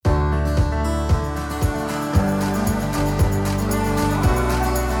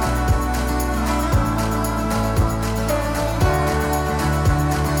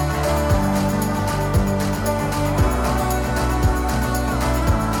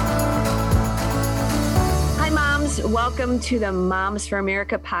welcome to the Moms for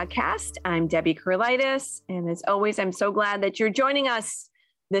America podcast. I'm Debbie Carlitis, and as always, I'm so glad that you're joining us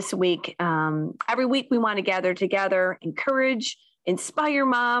this week. Every week, we want to gather together, encourage, inspire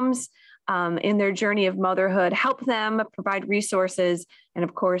moms in their journey of motherhood, help them, provide resources, and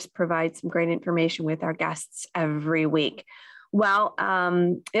of course, provide some great information with our guests every week. Well,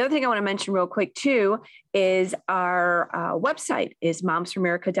 the other thing I want to mention real quick too is our website is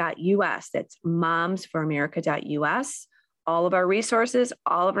momsforamerica.us. That's momsforamerica.us. All of our resources,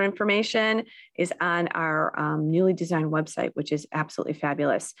 all of our information is on our newly designed website, which is absolutely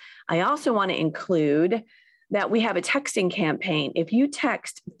fabulous. I also want to include that we have a texting campaign. If you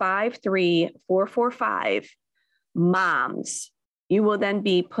text 53445 moms, you will then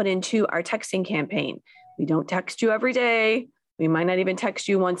be put into our texting campaign. We don't text you every day. We might not even text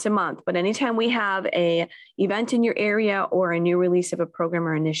you once a month, but anytime we have an event in your area or a new release of a program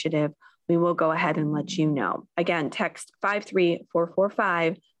or initiative, we will go ahead and let you know. Again, text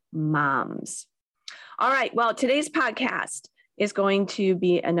 53445 moms. All right. Well, today's podcast is going to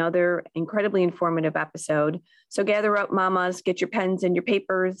be another incredibly informative episode. So gather up, mamas, get your pens and your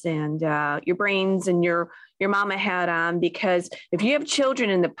papers and your brains and your mama hat on, because if you have children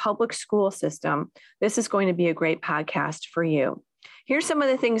in the public school system, this is going to be a great podcast for you. Here's some of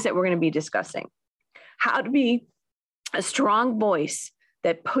the things that we're going to be discussing. How to be a strong voice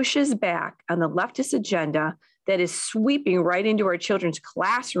that pushes back on the leftist agenda that is sweeping right into our children's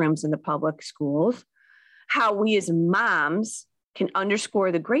classrooms in the public schools. How we as moms can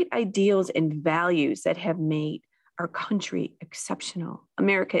underscore the great ideals and values that have made our country exceptional.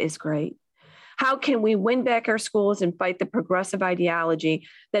 America is great. How can we win back our schools and fight the progressive ideology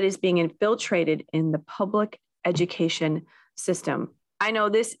that is being infiltrated in the public education system? I know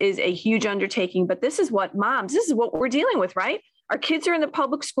this is a huge undertaking, but this is what we're dealing with, right? Our kids are in the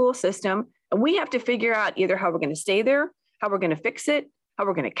public school system, and we have to figure out either how we're going to stay there, how we're going to fix it, how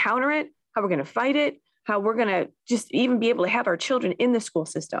we're going to counter it, how we're going to fight it, how we're going to just even be able to have our children in the school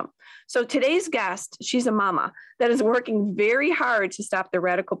system. So today's guest, she's a mama that is working very hard to stop the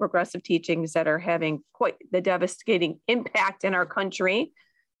radical progressive teachings that are having quite the devastating impact in our country.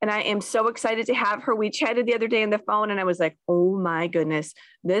 And I am so excited to have her. We chatted the other day on the phone and I was like, oh my goodness,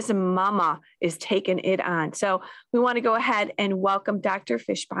 this mama is taking it on. So we want to go ahead and welcome Dr.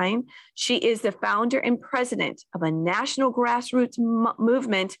 Fishbein. She is the founder and president of a national grassroots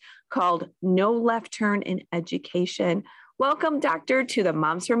movement called No Left Turn in Education. Welcome, Doctor, to the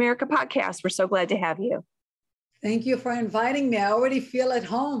Moms for America podcast. We're so glad to have you. Thank you for inviting me. I already feel at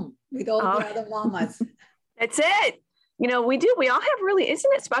home with all the other mamas. That's it. You know, we do. We all have really,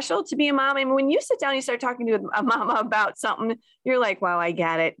 isn't it special to be a mom? I mean, when you sit down, you start talking to a mama about something, you're like, wow, I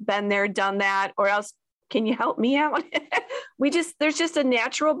get it. Been there, done that, or else can you help me out? There's just a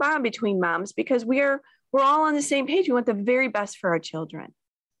natural bond between moms because we're all on the same page. We want the very best for our children.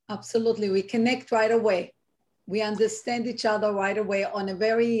 Absolutely. We connect right away. We understand each other right away on a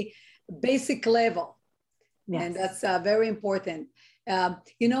very basic level. Yes. And that's very important. Can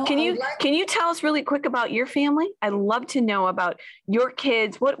you tell us really quick about your family? I'd love to know about your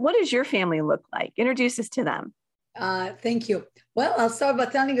kids. What does your family look like? Introduce us to them. Thank you. Well, I'll start by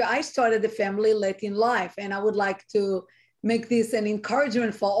telling you, I started the family late in life, and I would like to make this an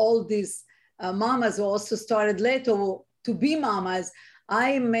encouragement for all these mamas who also started late or to be mamas.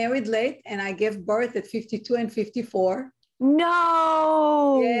 I married late and I gave birth at 52 and 54.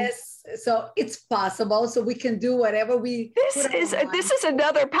 No. Yes. So it's possible. So we can do whatever we. This is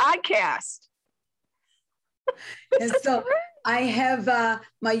another podcast. And so I have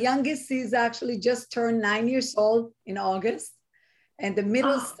my youngest is actually just turned 9 years old in August. And the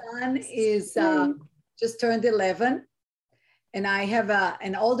middle son is just turned 11. And I have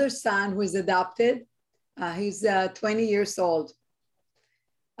an older son who is adopted. He's 20 years old.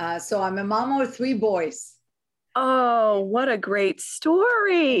 So I'm a mom of 3 boys. Oh, what a great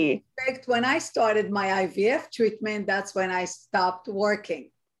story. In fact, when I started my IVF treatment, that's when I stopped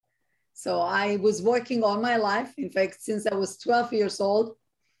working. So I was working all my life. In fact, since I was 12 years old,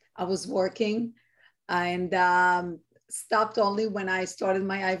 I was working and stopped only when I started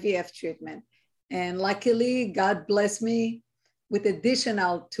my IVF treatment. And luckily, God blessed me with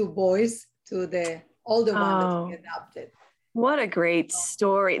additional 2 boys to the older one that we adopted. What a great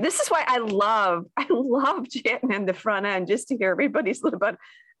story. This is why I love chatting in the front end just to hear everybody's little bit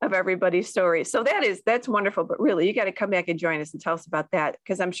of everybody's story. So that's wonderful, but really you got to come back and join us and tell us about that,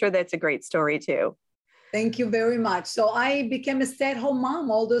 because I'm sure that's a great story too. Thank you very much. So I became a stay-at-home mom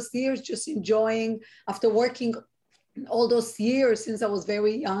all those years, just enjoying, after working all those years since I was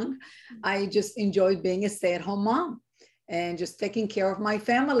very young, I just enjoyed being a stay-at-home mom and just taking care of my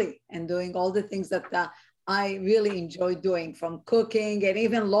family and doing all the things that I really enjoy doing, from cooking and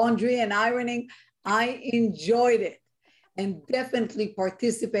even laundry and ironing. I enjoyed it, and definitely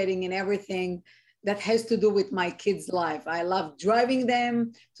participating in everything that has to do with my kids' life. I love driving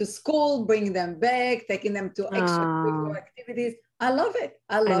them to school, bringing them back, taking them to extracurricular activities. I love it.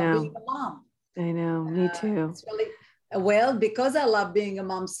 I love being a mom. I know, me too. It's really, well, because I love being a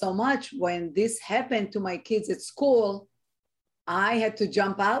mom so much, when this happened to my kids at school, I had to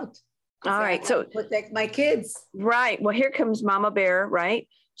jump out. All right. So protect my kids. Right. Well, here comes Mama Bear, right?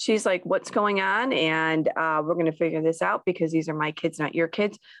 She's like, what's going on? And we're going to figure this out because these are my kids, not your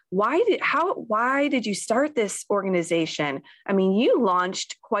kids. Why did you start this organization? I mean, you launched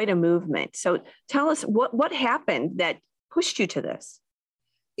quite a movement. So tell us what happened that pushed you to this?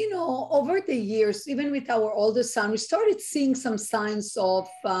 You know, over the years, even with our oldest son, we started seeing some signs of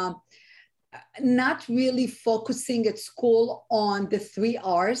not really focusing at school on the 3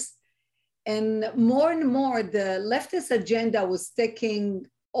 R's. And more, the leftist agenda was taking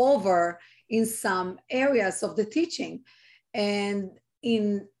over in some areas of the teaching. And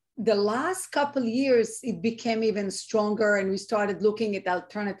in the last couple of years, it became even stronger, and we started looking at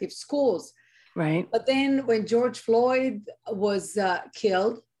alternative schools. Right. But then when George Floyd was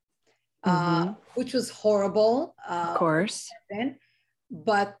killed, which was horrible. Of course.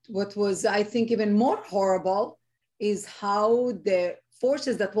 But what was, I think, even more horrible is how the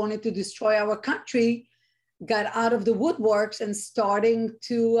forces that wanted to destroy our country got out of the woodworks and starting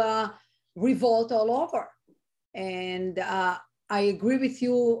to revolt all over. And I agree with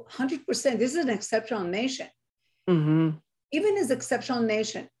you 100%. This is an exceptional nation. Even as exceptional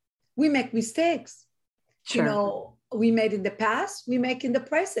nation, we make mistakes. Sure. You know, we made in the past, we make in the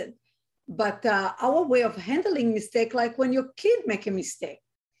present. But our way of handling mistake, like when your kid make a mistake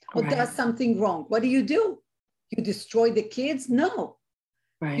or does something wrong, what do? You destroy the kids? No.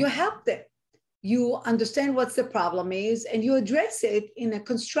 Right. You help them. You understand what the problem is, and you address it in a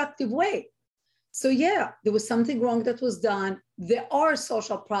constructive way. So yeah, there was something wrong that was done. There are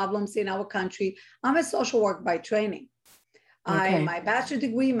social problems in our country. I'm a social worker by training. My bachelor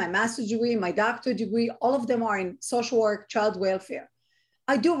degree, my master's degree, my doctorate degree, all of them are in social work, child welfare.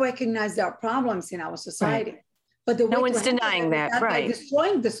 I do recognize there are problems in our society, but the way no one's denying that, by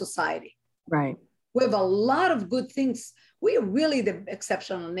destroying the society. Right. We have a lot of good things. We are really the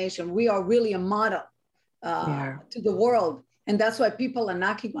exceptional nation. We are really a model to the world. And that's why people are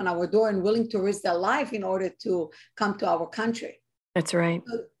knocking on our door and willing to risk their life in order to come to our country. That's right.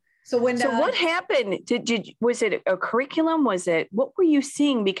 So what happened? Was it a curriculum? What were you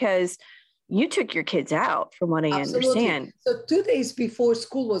seeing? Because you took your kids out, from what I understand. So 2 days before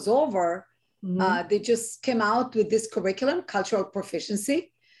school was over, they just came out with this curriculum, cultural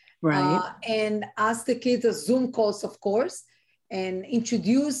proficiency. Right. And asked the kids Zoom calls, of course, and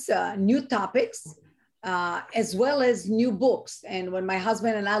introduce new topics, as well as new books. And when my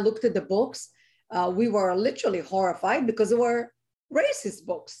husband and I looked at the books, we were literally horrified because they were racist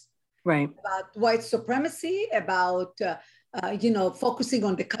books. Right. About white supremacy, about, focusing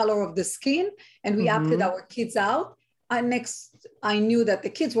on the color of the skin. And we opted our kids out. I knew that the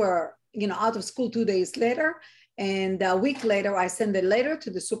kids were, out of school 2 days later. And a week later, I sent a letter to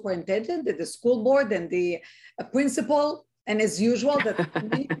the superintendent, the school board, and the principal. And as usual, that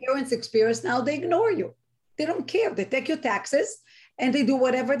many parents experience now, they ignore you. They don't care. They take your taxes and they do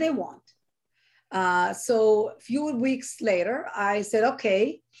whatever they want. So a few weeks later, I said,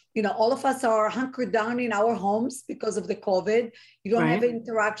 okay, all of us are hunkered down in our homes because of the COVID. You don't have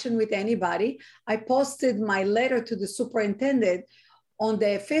interaction with anybody. I posted my letter to the superintendent on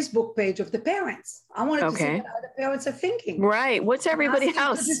the Facebook page of the parents. I wanted to see what other parents are thinking. Right. What's everybody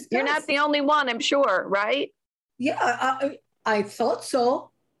else? You're not the only one, I'm sure, right? Yeah, I thought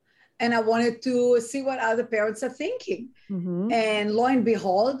so. And I wanted to see what other parents are thinking. And lo and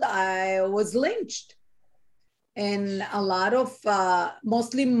behold, I was lynched. And a lot of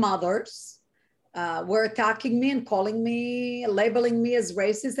mostly mothers were attacking me and calling me, labeling me as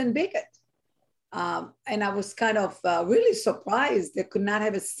racist and bigot. And I was kind of really surprised they could not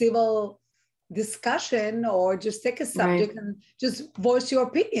have a civil discussion or just take a subject and just voice your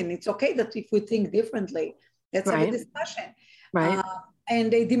opinion. It's okay that if we think differently, let's have a discussion. And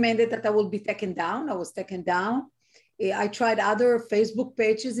they demanded that I will be taken down. I was taken down. I tried other Facebook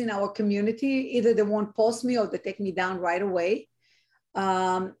pages in our community. Either they won't post me or they take me down right away.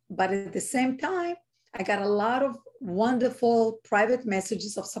 But at the same time, I got a lot of wonderful private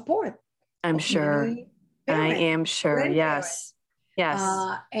messages of support. I'm sure. I am sure. Yes. Yes.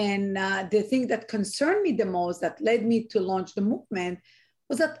 And the thing that concerned me the most, that led me to launch the movement,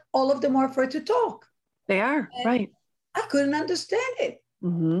 was that all of them were afraid to talk. They are, and I couldn't understand it.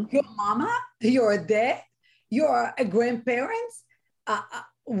 Your mama, your dad, You're a grandparent.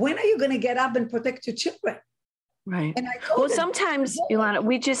 When are you going to get up and protect your children? Right. And I told Well, them, sometimes, Ilana,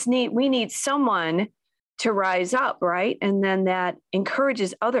 we need someone to rise up, right? And then that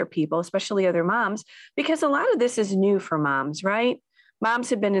encourages other people, especially other moms, because a lot of this is new for moms, right? Moms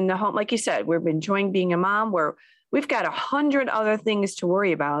have been in the home, like you said, we've been enjoying being a mom where we've got 100 other things to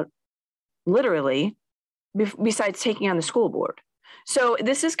worry about, literally, besides taking on the school board. So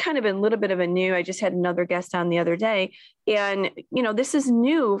this is kind of a little bit of a new, I just had another guest on the other day, and, this is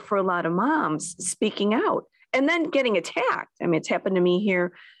new for a lot of moms speaking out and then getting attacked. I mean, it's happened to me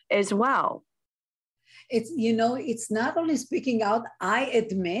here as well. It's not only speaking out. I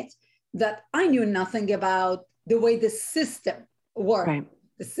admit that I knew nothing about the way the system worked. Right.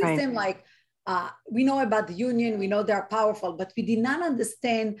 The system, right. We know about the union, we know they're powerful, but we did not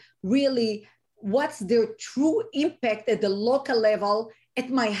understand really what's their true impact at the local level at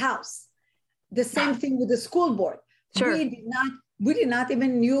my house. The same thing with the school board. Sure. We did not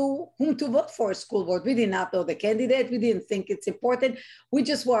even knew whom to vote for a school board. We did not know the candidate. We didn't think it's important. We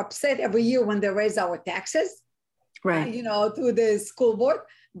just were upset every year when they raised our taxes, right? To the school board.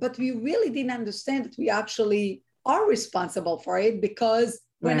 But we really didn't understand that we actually are responsible for it because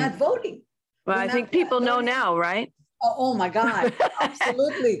we're not voting. Well, I think people know now, right? Oh my God,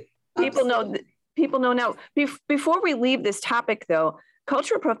 absolutely. People know now. Before we leave this topic, though,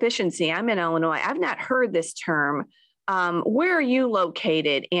 cultural proficiency. I'm in Illinois. I've not heard this term. Where are you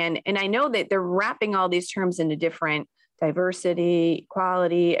located? And I know that they're wrapping all these terms into different diversity,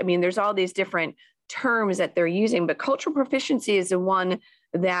 equality. I mean, there's all these different terms that they're using, but cultural proficiency is the one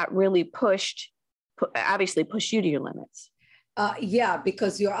that really obviously pushed you to your limits. Yeah,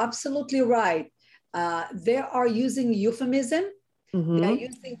 because you're absolutely right. They are using euphemism. Mm-hmm. They're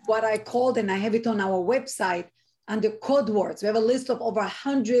using what I called, and I have it on our website, under code words. We have a list of over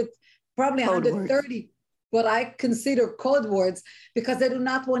 100, probably code 130, words. What I consider code words, because they do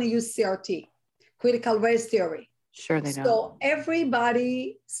not want to use CRT, critical race theory. Sure, they don't. So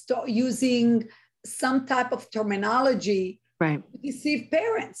everybody start using some type of terminology to deceive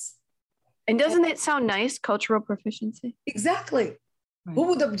parents. And doesn't it sound nice, cultural proficiency? Exactly. Right. Who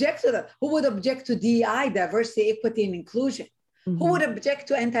would object to that? Who would object to DEI, diversity, equity, and inclusion? Mm-hmm. Who would object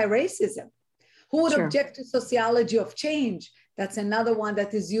to anti-racism? Who would object to sociology of change? That's another one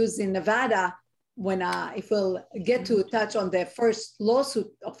that is used in Nevada. When if we'll get to touch on the first lawsuit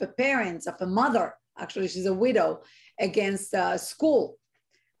of a mother, actually she's a widow, against a school,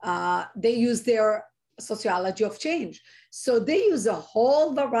 they use their sociology of change. So they use a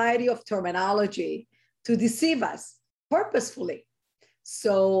whole variety of terminology to deceive us purposefully.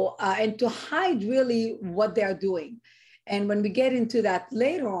 So, and to hide really what they're doing. And when we get into that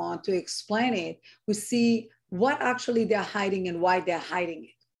later on to explain it, we see what actually they're hiding and why they're hiding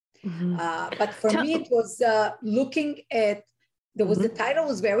it. Mm-hmm. But for me, it was looking at, the title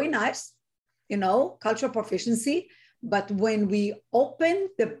was very nice, cultural proficiency. But when we opened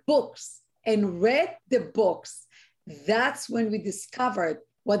the books and read the books, that's when we discovered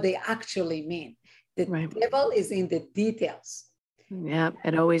what they actually mean. The devil is in the details. Yeah,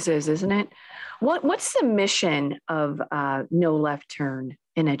 it always is, isn't it? What's the mission of No Left Turn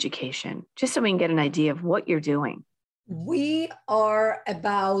in education? Just so we can get an idea of what you're doing. We are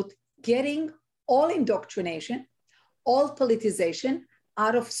about getting all indoctrination, all politicization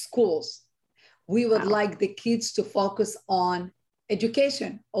out of schools. We would like the kids to focus on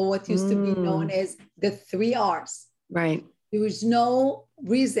education, or what used to be known as the 3 R's. Right. There is no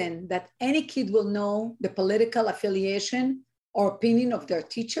reason that any kid will know the political affiliation or opinion of their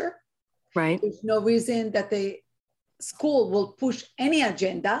teacher. Right. There's no reason that the school will push any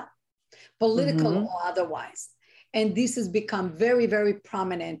agenda, political or otherwise. And this has become very, very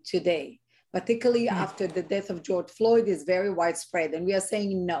prominent today, particularly after the death of George Floyd is very widespread. And we are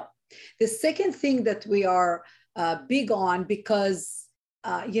saying no. The second thing that we are big on, because,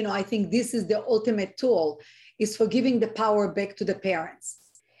 I think this is the ultimate tool, is for giving the power back to the parents.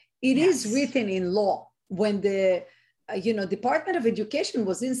 It is written in law. When the Department of Education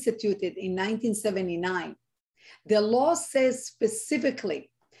was instituted in 1979, the law says specifically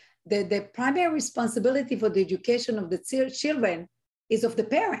that the primary responsibility for the education of the children is of the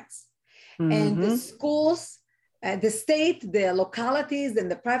parents. Mm-hmm. And the schools, the state, the localities, and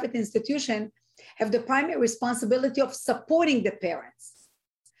the private institution have the primary responsibility of supporting the parents.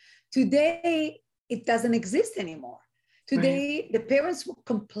 Today, it doesn't exist anymore. Today, the parents were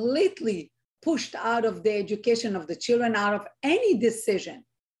completely pushed out of the education of the children, out of any decision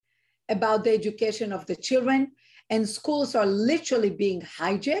about the education of the children, and schools are literally being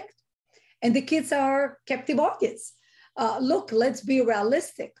hijacked, and the kids are captive audience. Look, let's be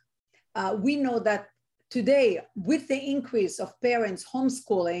realistic. We know that today, with the increase of parents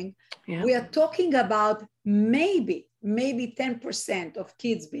homeschooling, Yeah. we are talking about maybe 10% of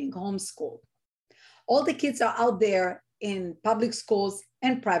kids being homeschooled. All the kids are out there in public schools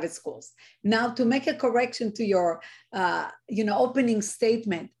and private schools. Now, to make a correction to your opening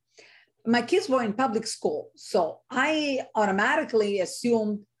statement, my kids were in public school. So I automatically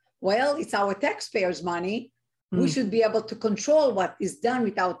assumed, well, it's our taxpayers' money. We should be able to control what is done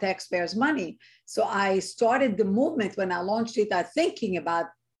with our taxpayers' money. So I started the movement when I launched it, thinking about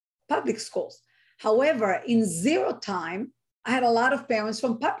public schools. However, in zero time, I had a lot of parents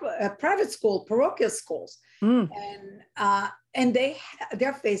from private school, parochial schools, and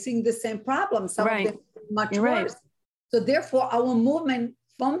they're facing the same problem. Some of them much worse. So therefore, our movement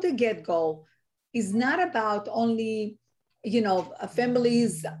from the get-go is not about only,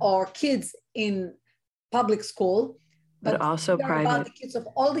 families or kids in public school, but also private. About the kids of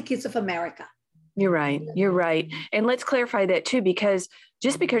all the kids of America. You're right. You're right. And let's clarify that too, because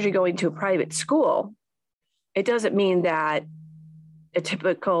just because you're going to a private school, it doesn't mean that a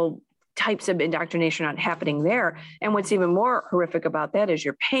typical types of indoctrination aren't happening there. And what's even more horrific about that is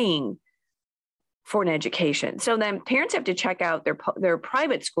you're paying for an education. So then parents have to check out their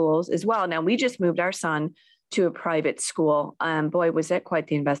private schools as well. Now, we just moved our son to a private school. Boy, was that quite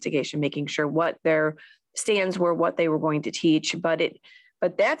the investigation, making sure what their stands were, what they were going to teach. But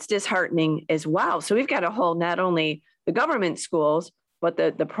that's disheartening as well. So we've got to hold not only the government schools, but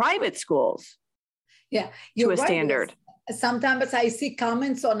the private schools to a standard. Sometimes I see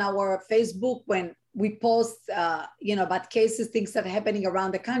comments on our Facebook when we post, about cases, things that are happening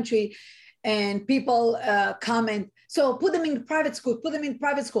around the country, and people comment, so put them in private school,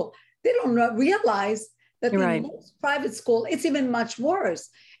 They don't realize that in most private school, it's even much worse.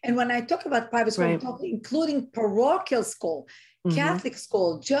 And when I talk about private school, I'm talking including parochial school, Catholic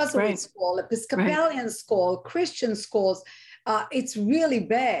school, Jesuit school, Episcopalian school, Christian schools. It's really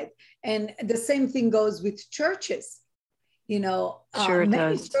bad. And the same thing goes with churches.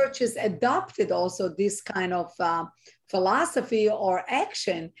 Many churches adopted also this kind of philosophy or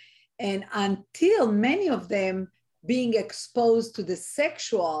action. And until many of them being exposed to the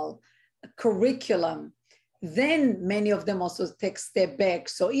sexual curriculum, then many of them also take a step back.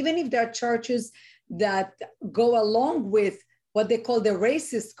 So even if there are churches that go along with what they call the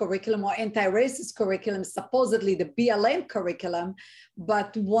racist curriculum or anti-racist curriculum, supposedly the BLM curriculum,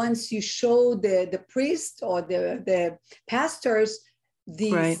 but once you show the priest or the pastors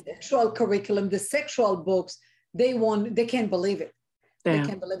the sexual curriculum, the sexual books, they can't believe it. They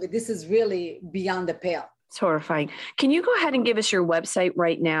can't believe it. This is really beyond the pale. It's horrifying. Can you go ahead and give us your website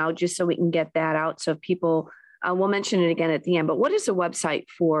right now, just so we can get that out? So if people, we'll mention it again at the end, but what is the website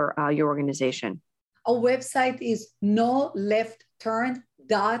for your organization? Our website is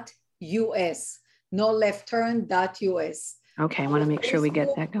noleftturn.us. Noleftturn.us. Okay, I want to make sure we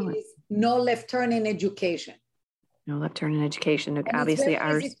get that going. No Left Turn in Education. No Left Turn in Education. And obviously, it's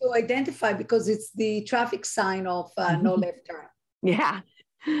very easy to identify because it's the traffic sign of No Left Turn. Yeah.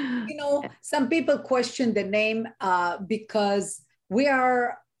 Some people question the name because we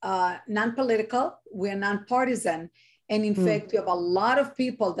are non-political, we're non-partisan. And in fact, we have a lot of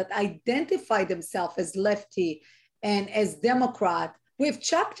people that identify themselves as lefty and as Democrat. We have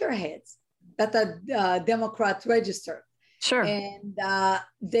chapter heads that are Democrat registered. Sure. And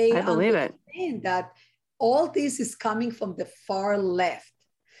they understand that all this is coming from the far left.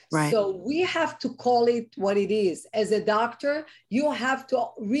 Right. So we have to call it what it is. As a doctor, you have to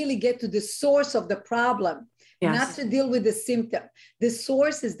really get to the source of the problem, not to deal with the symptom. The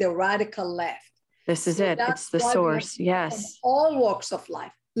source is the radical left. This is it. It's the source. Yes. All walks of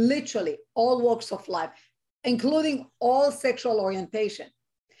life, literally all walks of life, including all sexual orientation,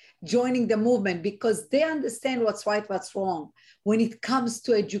 joining the movement because they understand what's right, what's wrong. When it comes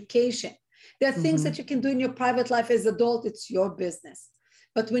to education, there are things that you can do in your private life as an adult. It's your business.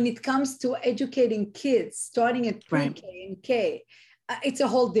 But when it comes to educating kids, starting at pre-K and K, it's a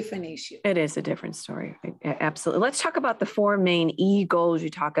whole different issue. It is a different story. Absolutely. Let's talk about the four main E goals you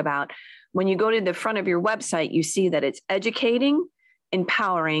talk about. When you go to the front of your website, you see that it's educating,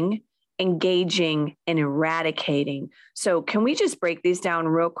 empowering, engaging, and eradicating. So can we just break these down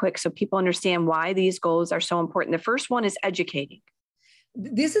real quick so people understand why these goals are so important? The first one is educating.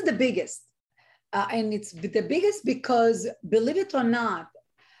 This is the biggest. And it's the biggest because, believe it or not,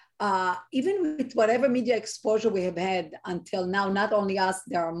 even with whatever media exposure we have had until now, not only us,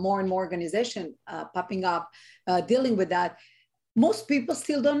 there are more and more organizations popping up dealing with that. Most people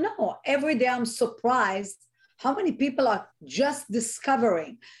still don't know. Every day I'm surprised how many people are just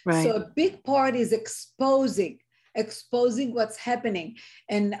discovering. Right. So a big part is exposing exposing what's happening.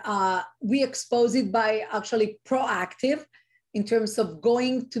 And we expose it by actually proactive in terms of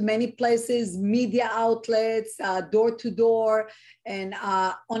going to many places, media outlets, door to door, and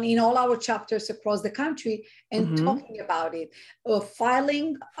in all our chapters across the country, and talking about it.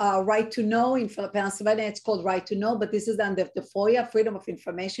 Filing right to know in Pennsylvania, it's called right to know, but this is under the FOIA, Freedom of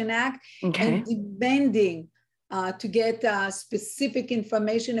Information Act, and demanding to get specific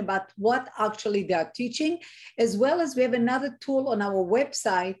information about what actually they are teaching, as well as we have another tool on our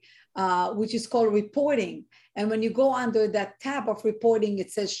website, which is called reporting. And when you go under that tab of reporting,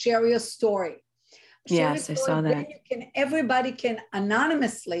 it says share your story. Yes, I saw that. Everybody can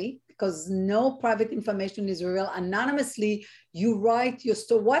anonymously, because no private information is real, anonymously, you write your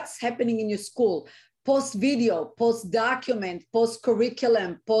story, what's happening in your school. Post video, post document, post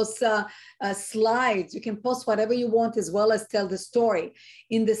curriculum, post slides. You can post whatever you want, as well as tell the story.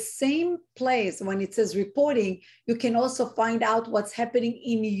 In the same place, when it says reporting, you can also find out what's happening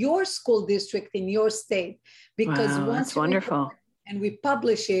in your school district, in your state. Because once that's wonderful. And we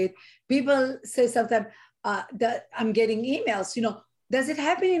publish it, people say sometimes that I'm getting emails, does it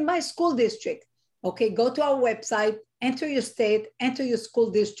happen in my school district? Okay, go to our website, enter your state, enter your school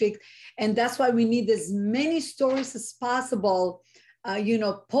district. And that's why we need as many stories as possible,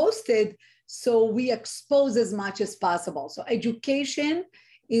 posted, so we expose as much as possible. So education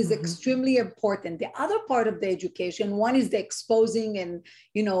is extremely important. The other part of the education, one is the exposing and,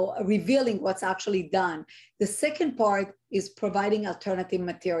 revealing what's actually done. The second part is providing alternative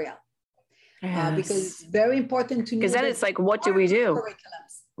material. Because it's very important to know. Because then it's like, what do we do?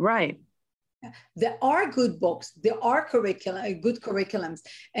 Curriculums. Right. There are good books, there are good curriculums,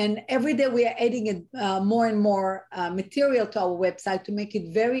 and every day we are adding more and more material to our website to make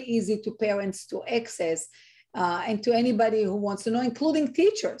it very easy to parents to access and to anybody who wants to know, including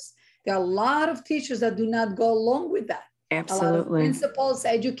teachers. There are a lot of teachers that do not go along with that. Absolutely. A lot of principals,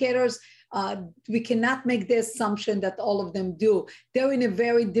 educators, we cannot make the assumption that all of them do. They're in a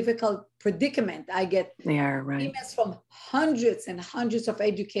very difficult predicament. I get emails from hundreds and hundreds of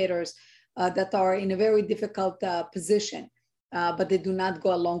educators that are in a very difficult position, but they do not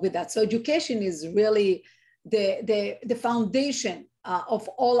go along with that. So education is really the foundation of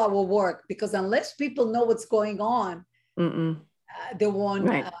all our work, because unless people know what's going on, they won't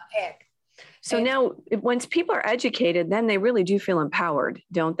act. So now, once people are educated, then they really do feel empowered,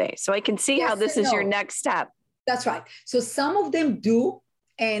 don't they? So I can see how this is your next step. That's right. So some of them do.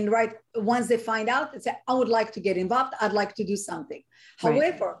 And once they find out, they say, I would like to get involved. I'd like to do something.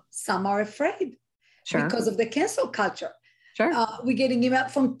 However, some are afraid because of the cancel culture. We're getting email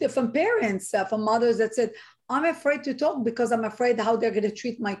from parents, from mothers that said, I'm afraid to talk because I'm afraid how they're going to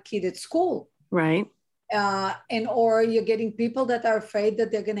treat my kid at school. Right. Or you're getting people that are afraid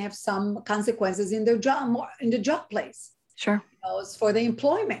that they're going to have some consequences in their job, in the job place. For the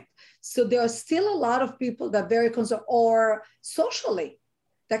employment. So there are still a lot of people that are very concerned, or socially,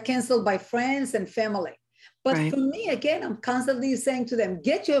 that canceled by friends and family. But for me, again, I'm constantly saying to them,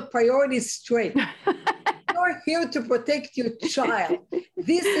 get your priorities straight. You're here to protect your child.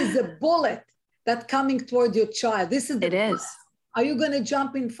 This is a bullet that's coming toward your child. This is Are you going to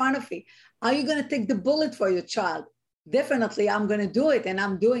jump in front of it? Are you going to take the bullet for your child? Definitely, I'm going to do it, and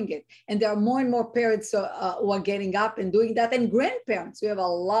I'm doing it. And there are more and more parents who are getting up and doing that, and grandparents. We have a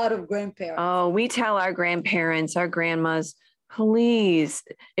lot of grandparents. Oh, we tell our grandparents, our grandmas, please,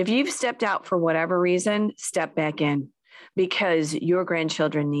 if you've stepped out for whatever reason, step back in, because your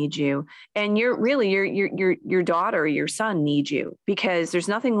grandchildren need you, and your daughter, your son needs you, because there's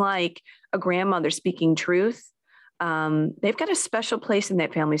nothing like a grandmother speaking truth. They've got a special place in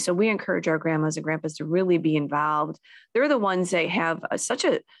that family. So we encourage our grandmas and grandpas to really be involved. They're the ones that have such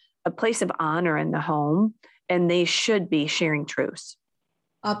a place of honor in the home, and they should be sharing truths.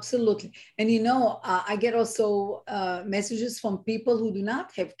 Absolutely. And, I get also messages from people who do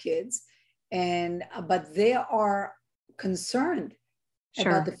not have kids, but they are concerned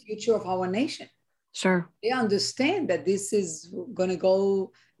about the future of our nation. They understand that this is going to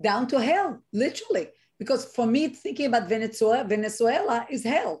go down to hell, literally. Because for me, thinking about Venezuela is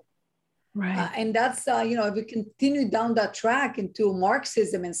hell. And that's, if we continue down that track into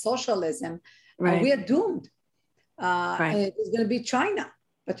Marxism and socialism, we are doomed. It's going to be China,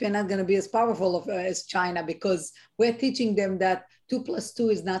 but we're not going to be as powerful as China, because we're teaching them that 2 + 2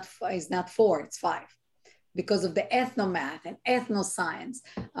 is not 4, it's 5. Because of the ethnomath and ethnoscience,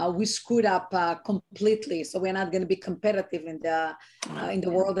 we screwed up completely. So we're not going to be competitive in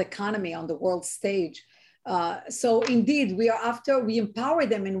the world economy, on the world stage. So indeed, we empower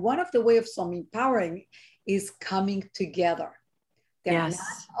them. And one of the ways of some empowering is coming together. They're not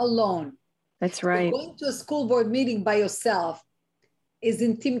alone. That's So right. going to a school board meeting by yourself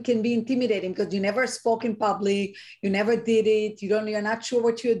can be intimidating because you never spoke in public, you never did it, you're not sure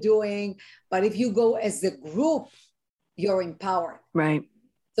what you're doing. But if you go as a group, you're empowered. Right.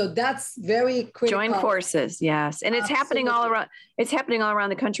 So that's very critical. Join forces, yes, and it's happening all around. It's happening all around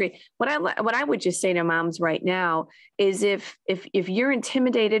the country. What I would just say to moms right now is, if you're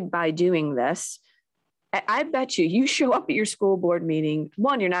intimidated by doing this, I bet you show up at your school board meeting.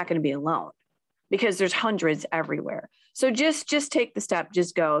 One, you're not going to be alone because there's hundreds everywhere. So just take the step.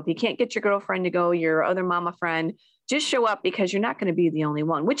 Just go. If you can't get your girlfriend to go, your other mama friend, just show up, because you're not going to be the only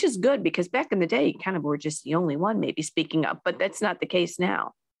one, which is good, because back in the day, you kind of were just the only one maybe speaking up, but that's not the case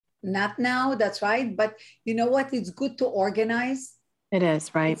now. Not now, that's right. But you know what? It's good to organize. It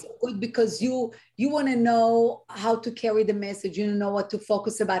is, right? It's good because you want to know how to carry the message. You know what to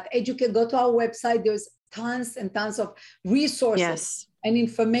focus about. Educate. Go to our website. There's tons and tons of resources and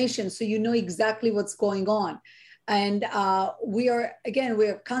information, so you know exactly what's going on. And we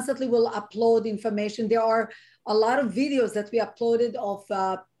constantly will upload information. There are a lot of videos that we uploaded of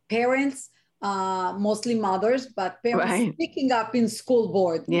parents, mostly mothers, but parents speaking up in school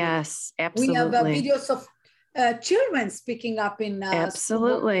board. Yes, absolutely. We have videos of children speaking up in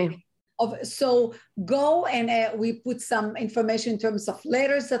absolutely. So go, and we put some information in terms of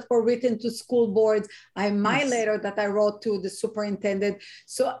letters that were written to school boards. I have my letter that I wrote to the superintendent.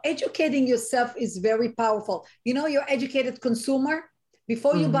 So educating yourself is very powerful. You're educated consumer.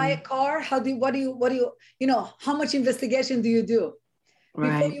 Before you buy a car, how much investigation do you do?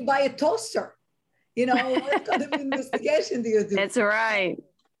 Before you buy a toaster, what kind of investigation do you do? That's right.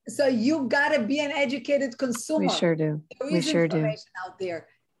 So you got to be an educated consumer. We sure do. There is information out there.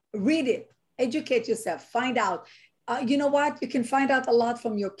 Read it, educate yourself, find out. You know what? You can find out a lot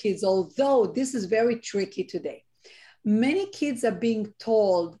from your kids, although this is very tricky today. Many kids are being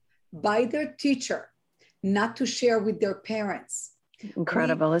told by their teacher not to share with their parents.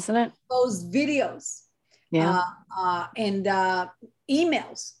 Incredible, isn't it? Those videos and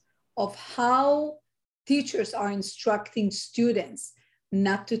emails of how teachers are instructing students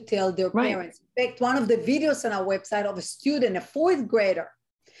not to tell their parents. In fact, one of the videos on our website of a student, a fourth grader,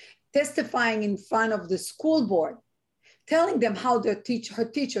 testifying in front of the school board, telling them how her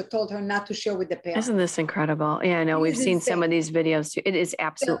teacher told her not to share with the parents. Isn't this incredible? Yeah, I know. We've seen some of these videos too. It is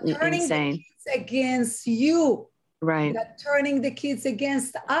absolutely insane. Turning the kids against you. Right. They're turning the kids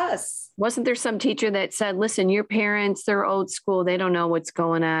against us. Wasn't there some teacher that said, listen, your parents, they're old school. They don't know what's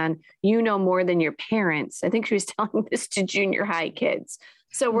going on. You know more than your parents. I think she was telling this to junior high kids.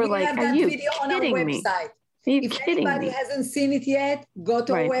 So we're like, are you kidding me? If anybody hasn't seen it yet, go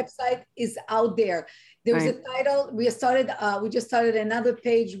to our website. It's out there. There was a title. We just started another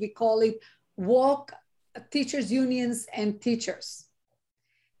page. We call it Walk Teachers Unions and Teachers.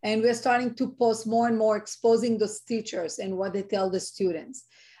 And we're starting to post more and more, exposing those teachers and what they tell the students.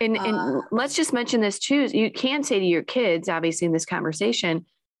 And let's just mention this too. You can say to your kids, obviously in this conversation,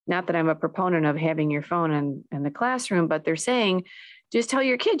 not that I'm a proponent of having your phone in the classroom, but they're saying, just tell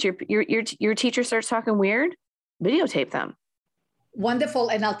your kids, your teacher starts talking weird, videotape them. Wonderful.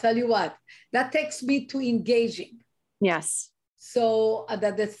 And I'll tell you what, that takes me to engaging. Yes. So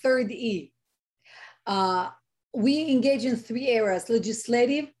the third E, we engage in 3 areas: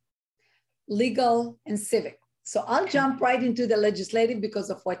 legislative, legal, and civic. So I'll jump right into the legislative because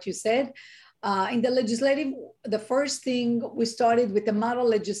of what you said. In the legislative, the first thing we started with the model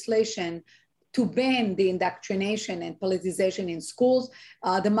legislation to ban the indoctrination and politicization in schools.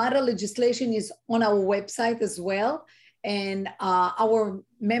 The model legislation is on our website as well. And our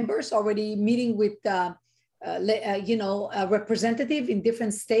members already meeting with a representative in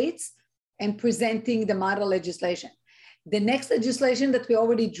different states and presenting the model legislation. The next legislation that we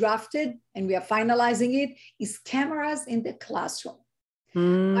already drafted and we are finalizing it is cameras in the classroom.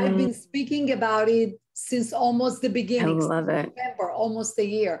 I've been speaking about it since almost the beginning. I love it. November, almost a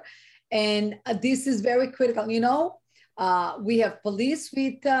year. And this is very critical. We have police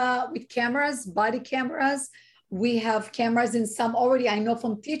with cameras, body cameras. We have cameras in some already, I know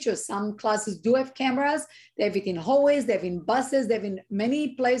from teachers, some classes do have cameras. They have it in hallways, they have in buses, they have in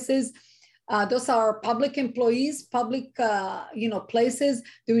many places. Those are public employees, public, places.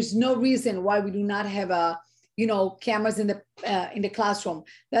 There is no reason why we do not have cameras in the classroom.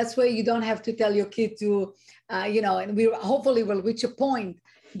 That's where you don't have to tell your kid to, and we hopefully will reach a point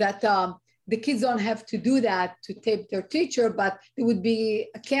that the kids don't have to do that to tape their teacher, but it would be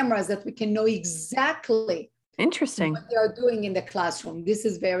cameras that we can know exactly what they are doing in the classroom. This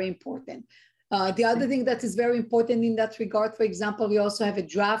is very important. The other thing that is very important in that regard, for example, we also have a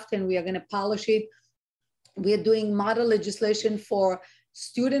draft and we are going to polish it. We are doing model legislation for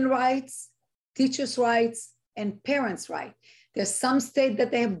student rights, teachers' rights, and parents' rights. There's some states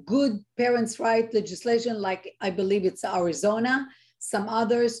that they have good parents' right legislation, like I believe it's Arizona, some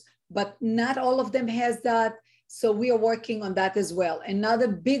others, but not all of them has that. So we are working on that as well. Another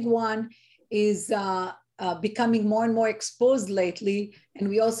big one is becoming more and more exposed lately. And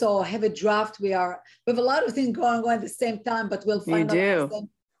we also have a draft. We have a lot of things going on at the same time, but we'll finalize them.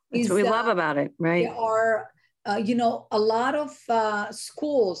 That's what we love about it, right? There are, a lot of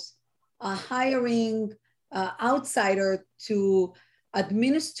schools are hiring outsider to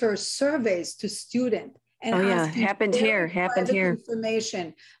administer surveys to students. And happened here.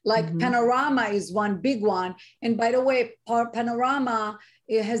 Information like Panorama is one big one. And by the way, Panorama,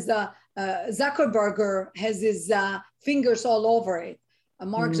 it has Zuckerberg has his fingers all over it.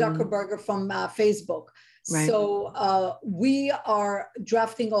 Mark Zuckerberg from Facebook. Right. So we are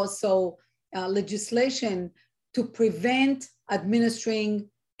drafting also legislation to prevent administering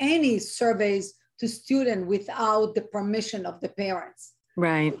any surveys to students without the permission of the parents.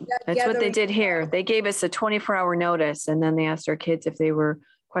 Right. That's what they did here. They gave us a 24-hour notice, and then they asked our kids if they were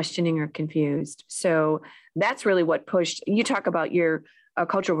questioning or confused. So that's really what pushed, you talk about your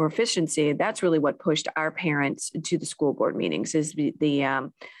cultural proficiency. That's really what pushed our parents to the school board meetings, is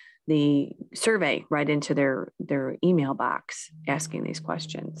the survey right into their email box asking these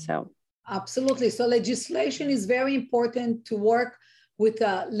questions. So absolutely. So legislation is very important to work with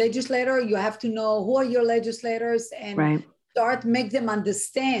a legislator. You have to know who are your legislators and make them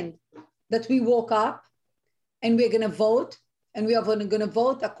understand that we woke up and we're going to vote, and we are going to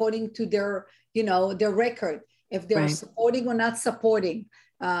vote according to their record. If they're supporting or not supporting,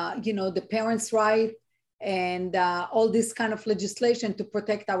 the parents' right and all this kind of legislation to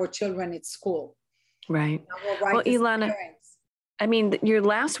protect our children at school. Right. Well, Ilana, I mean, your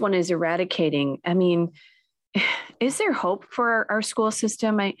last one is eradicating. I mean, is there hope for our school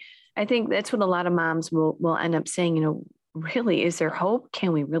system? I think that's what a lot of moms will end up saying, really, is there hope?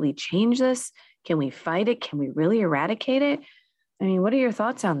 Can we really change this? Can we fight it? Can we really eradicate it? I mean, what are your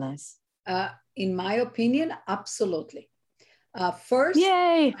thoughts on this? In my opinion, absolutely. First,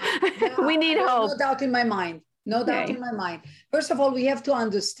 yay! We need hope. No doubt in my mind. No doubt in my mind. First of all, we have to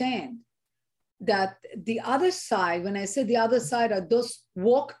understand that the other side, when I say the other side, are those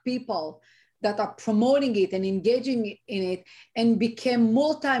woke people that are promoting it and engaging in it and became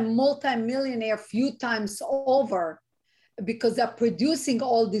multi-millionaire few times over, because they're producing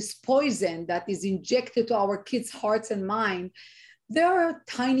all this poison that is injected to our kids' hearts and mind. They're a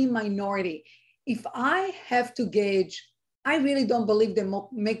tiny minority. If I have to gauge, I really don't believe they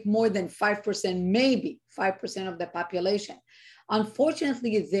make more than 5%, maybe 5% of the population.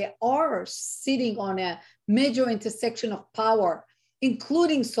 Unfortunately, they are sitting on a major intersection of power,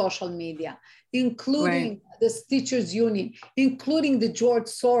 including social media, including the teachers union, including the George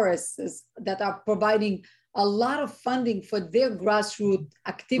Soros that are providing a lot of funding for their grassroots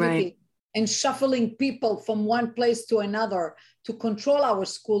activity and shuffling people from one place to another to control our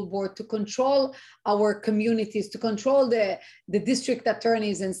school board, to control our communities, to control the district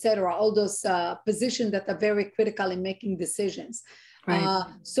attorneys, etc. All those positions that are very critical in making decisions.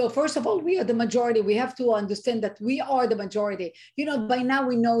 So first of all, we are the majority. We have to understand that we are the majority. By now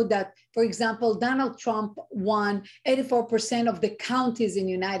we know that, for example, Donald Trump won 84% of the counties in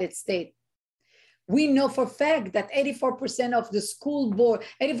the United States. We know for a fact that 84% of the school board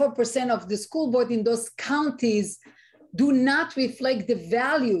in those counties do not reflect the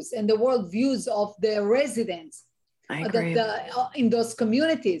values and the worldviews of the residents in those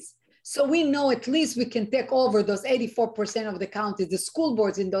communities. So we know at least we can take over those 84% of the counties, the school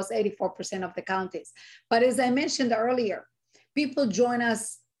boards in those 84% of the counties. But as I mentioned earlier, people join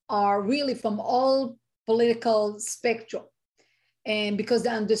us are really from all political spectrum. And because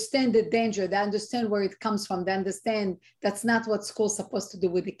they understand the danger, they understand where it comes from, they understand that's not what school's supposed to do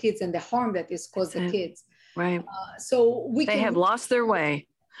with the kids and the harm that is caused the kids. Right. So they have lost their way.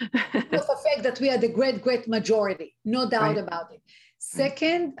 Because the fact that we are the great majority, no doubt about it.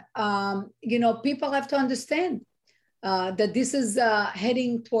 Second, people have to understand that this is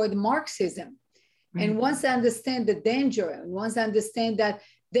heading toward Marxism. And once they understand the danger, and once they understand that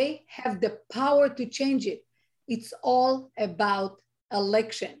they have the power to change it, it's all about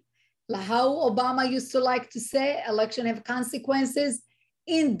election. Like how Obama used to like to say, election have consequences.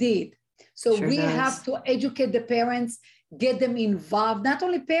 Indeed. So we have to educate the parents, get them involved, not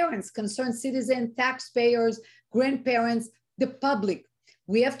only parents, concerned citizens, taxpayers, grandparents, the public.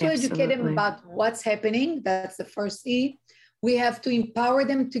 We have to educate them about what's happening. That's the first E. We have to empower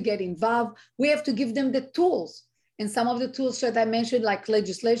them to get involved. We have to give them the tools. And some of the tools that I mentioned, like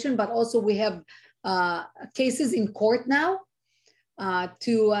legislation, but also we have cases in court now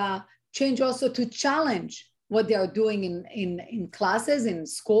to change also to challenge what they are doing in classes, in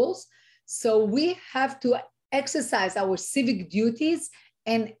schools. So we have to exercise our civic duties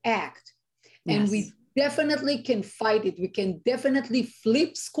and act. Yes. And we definitely can fight it. We can definitely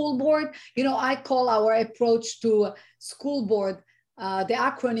flip school board. You know, I call our approach to school board, the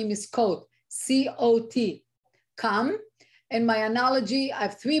acronym is COTE, C-O-T, come. And my analogy, I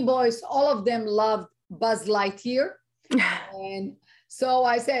have 3 boys, all of them loved Buzz Lightyear. And so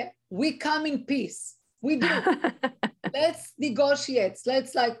I said, we come in peace. We do. Let's negotiate.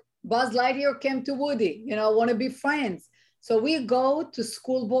 Let's, like Buzz Lightyear came to Woody, you know, want to be friends. So we go to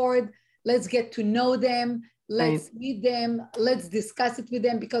school board. Let's get to know them. Let's meet them. Let's discuss it with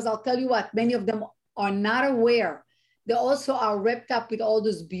them, because I'll tell you what, many of them are not aware. They also are wrapped up with all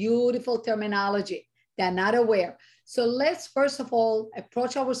this beautiful terminology. They're not aware. So let's first of all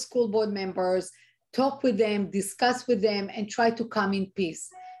approach our school board members, talk with them, discuss with them, and try to come in peace.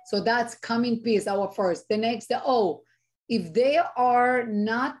 So that's come in peace, our first. The next, the O. If they are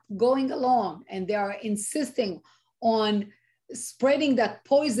not going along and they are insisting on spreading that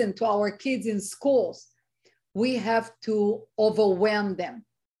poison to our kids in schools, we have to overwhelm them.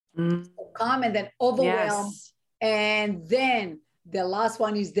 So come and then overwhelm. Yes. And then the last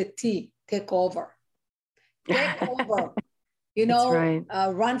one is the T, take over. Take over. You know, right.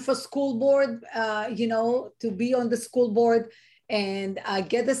 Run for school board, you know, to be on the school board and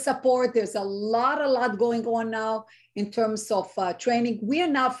get the support. There's a lot going on now in terms of training. We are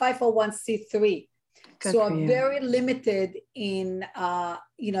now 501c3. Good, so are very limited in,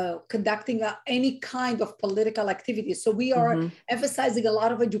 you know, conducting any kind of political activity. So we are emphasizing a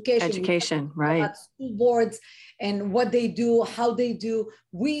lot of education. Right. About school boards and what they do, how they do.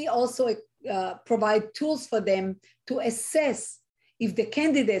 We also provide tools for them to assess if the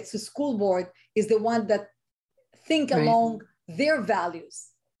candidates to school board is the one that think along their values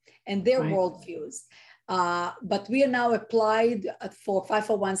and their worldviews. But we are now applied for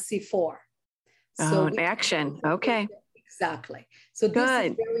 501c4. So action. Okay. Exactly. So this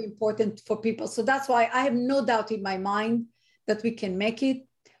is very important for people. So that's why I have no doubt in my mind that we can make it.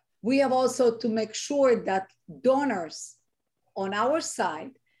 We have also to make sure that donors on our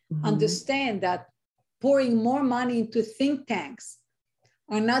side understand that pouring more money into think tanks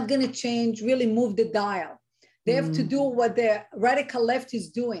are not going to change, really move the dial. They have to do what the radical left is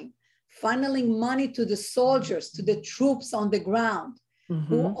doing, funneling money to the soldiers, to the troops on the ground,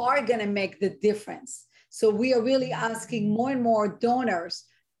 who are going to make the difference. So we are really asking more and more donors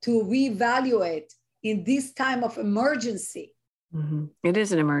to reevaluate in this time of emergency. It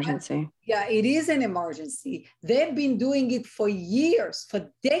is an emergency. Yeah, it is an emergency. They've been doing it for years,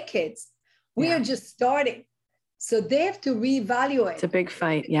 for decades. We are just starting. So they have to reevaluate. It's a big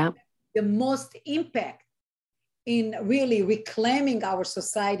fight, yeah. The most impact in really reclaiming our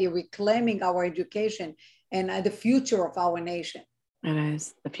society, reclaiming our education, and the future of our nation. It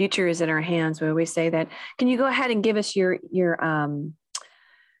is. The future is in our hands. We always say that. Can you go ahead and give us your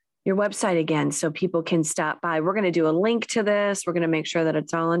website again so people can stop by? We're going to do a link to this. We're going to make sure that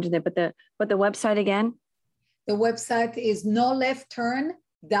it's all under there. But the website again? The website is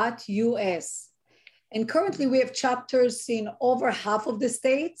nolefturn.us. And currently we have chapters in over half of the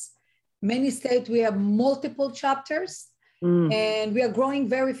states. Many states we have multiple chapters. And we are growing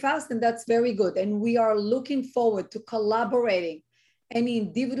very fast, and that's very good. And we are looking forward to collaborating. Any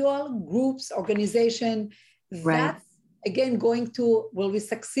individual, groups, organization, that's again going to, will we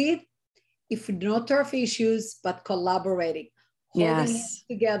succeed? If no turf issues, but collaborating, holding hands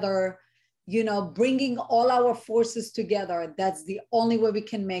together, you know, bringing all our forces together. That's the only way we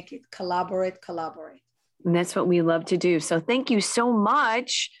can make it. Collaborate. And that's what we love to do. So thank you so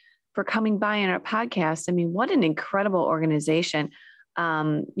much for coming by on our podcast. I mean, what an incredible organization.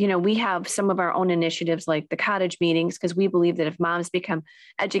 You know, we have some of our own initiatives like the cottage meetings, because we believe that if moms become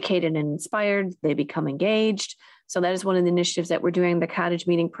educated and inspired, they become engaged. So that is one of the initiatives that we're doing, the Cottage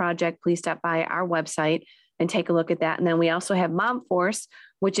Meeting Project. Please stop by our website and take a look at that. And then we also have Mom Force,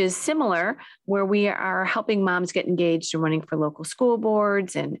 which is similar, where we are helping moms get engaged in running for local school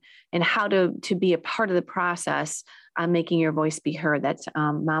boards and how to be a part of the process on making your voice be heard. That's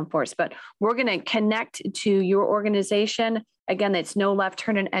Mom Force. But we're going to connect to your organization. Again, that's No Left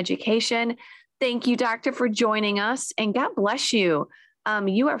Turn in Education. Thank you, Doctor, for joining us, and God bless you.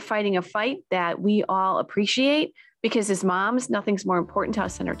 You are fighting a fight that we all appreciate, because as moms, nothing's more important to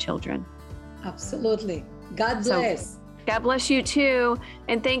us than our children. Absolutely. God bless. God bless you too.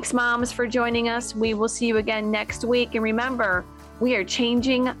 And thanks, moms, for joining us. We will see you again next week. And remember, we are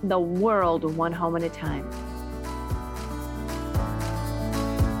changing the world one home at a time.